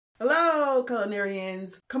Hello,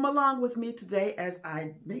 Culinarians. Come along with me today as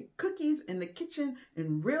I make cookies in the kitchen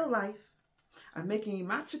in real life. I'm making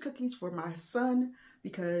matcha cookies for my son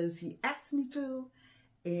because he asked me to,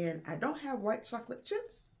 and I don't have white chocolate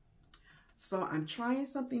chips. So I'm trying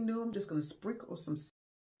something new. I'm just going to sprinkle some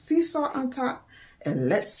sea salt on top, and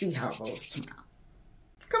let's see how it goes tomorrow.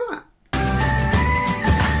 Come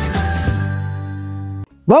on.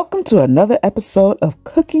 Welcome to another episode of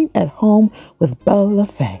Cooking at Home with Bella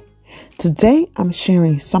Lafay. Today I'm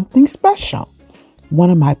sharing something special,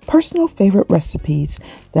 one of my personal favorite recipes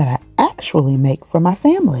that I actually make for my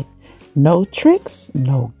family. No tricks,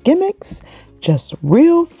 no gimmicks, just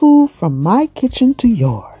real food from my kitchen to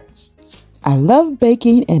yours. I love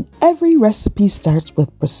baking, and every recipe starts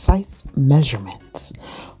with precise measurements.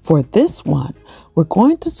 For this one, we're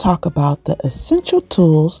going to talk about the essential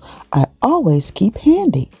tools I always keep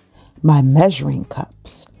handy, my measuring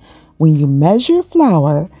cups. When you measure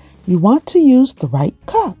flour, you want to use the right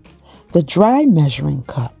cup, the dry measuring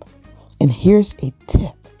cup. And here's a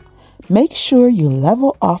tip. Make sure you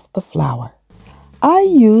level off the flour. I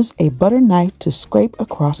use a butter knife to scrape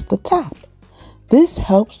across the top. This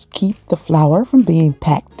helps keep the flour from being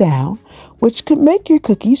packed down, which could make your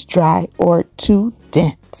cookies dry or too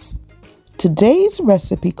dense. Today's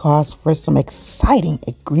recipe calls for some exciting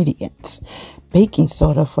ingredients. Baking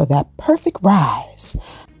soda for that perfect rise,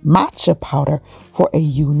 matcha powder for a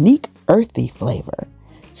unique earthy flavor,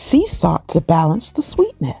 sea salt to balance the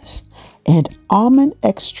sweetness, and almond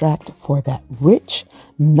extract for that rich,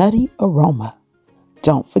 nutty aroma.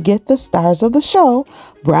 Don't forget the stars of the show,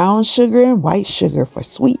 brown sugar and white sugar for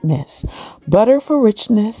sweetness, butter for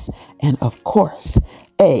richness, and of course,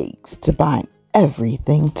 eggs to bind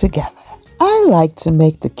everything together. I like to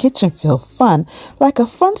make the kitchen feel fun, like a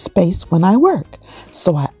fun space when I work,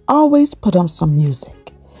 so I always put on some music.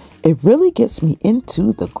 It really gets me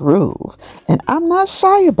into the groove, and I'm not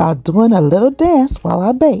shy about doing a little dance while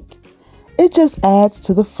I bake. It just adds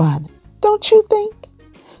to the fun, don't you think?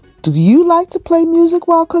 Do you like to play music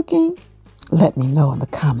while cooking? Let me know in the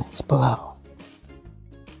comments below.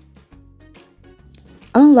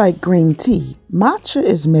 Unlike green tea, matcha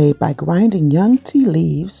is made by grinding young tea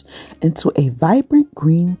leaves into a vibrant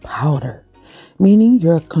green powder, meaning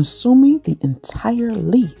you're consuming the entire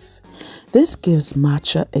leaf. This gives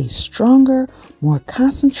matcha a stronger, more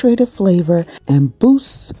concentrated flavor and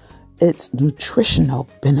boosts its nutritional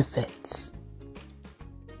benefits.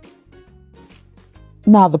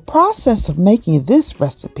 Now, the process of making this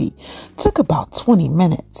recipe took about 20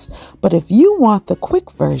 minutes, but if you want the quick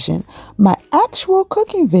version, my actual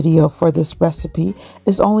cooking video for this recipe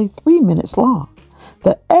is only 3 minutes long.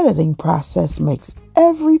 The editing process makes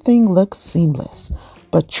everything look seamless,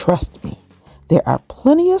 but trust me, there are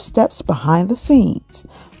plenty of steps behind the scenes,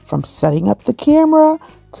 from setting up the camera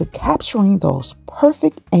to capturing those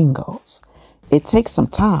perfect angles. It takes some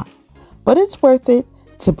time, but it's worth it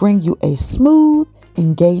to bring you a smooth,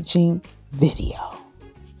 engaging video.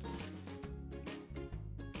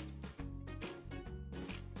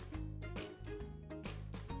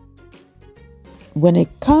 When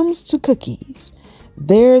it comes to cookies,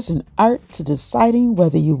 there's an art to deciding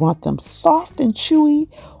whether you want them soft and chewy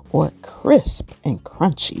or crisp and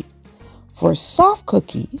crunchy. For soft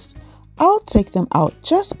cookies, I'll take them out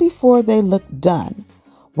just before they look done,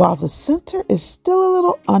 while the center is still a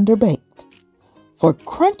little underbaked. For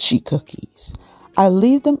crunchy cookies, I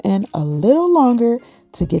leave them in a little longer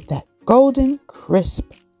to get that golden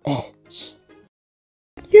crisp edge.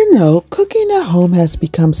 You know, cooking at home has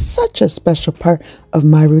become such a special part of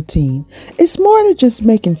my routine. It's more than just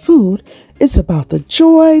making food. It's about the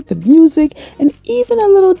joy, the music, and even a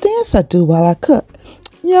little dance I do while I cook.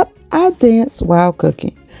 Yep, I dance while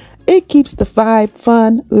cooking. It keeps the vibe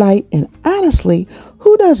fun, light, and honestly,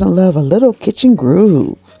 who doesn't love a little kitchen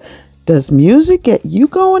groove? Does music get you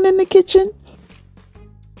going in the kitchen?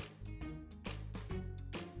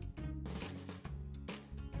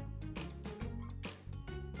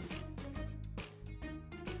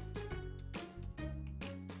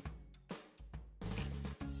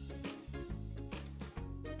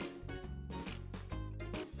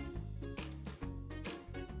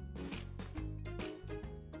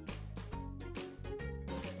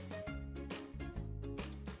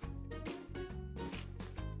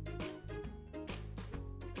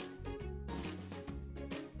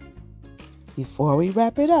 Before we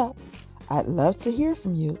wrap it up, I'd love to hear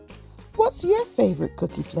from you. What's your favorite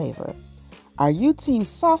cookie flavor? Are you team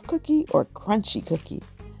soft cookie or crunchy cookie?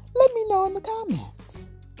 Let me know in the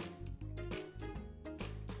comments.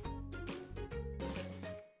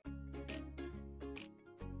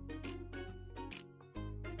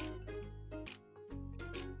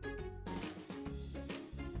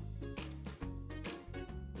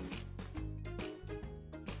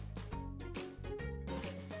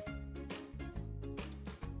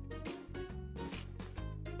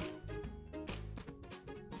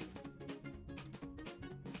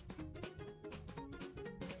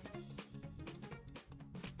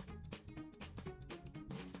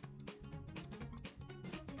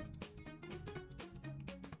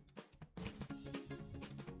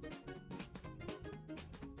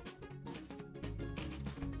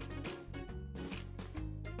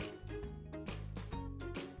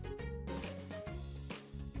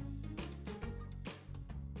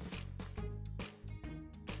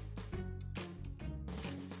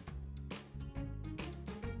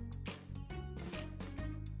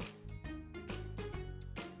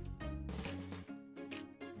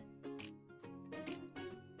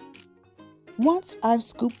 Once I've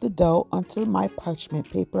scooped the dough onto my parchment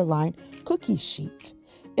paper lined cookie sheet,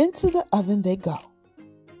 into the oven they go.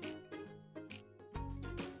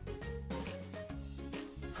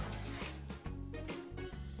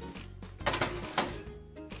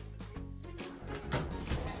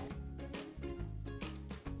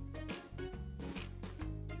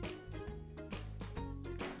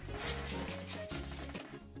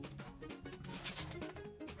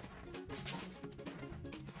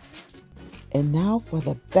 And now for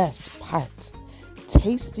the best part,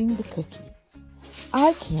 tasting the cookies.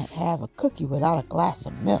 I can't have a cookie without a glass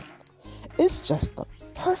of milk. It's just the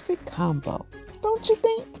perfect combo, don't you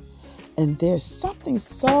think? And there's something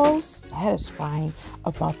so satisfying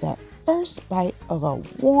about that first bite of a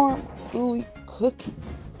warm, gooey cookie.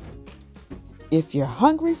 If you're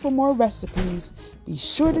hungry for more recipes, be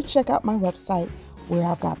sure to check out my website where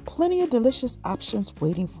I've got plenty of delicious options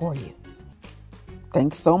waiting for you.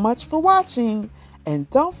 Thanks so much for watching, and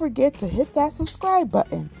don't forget to hit that subscribe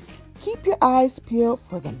button. Keep your eyes peeled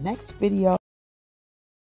for the next video.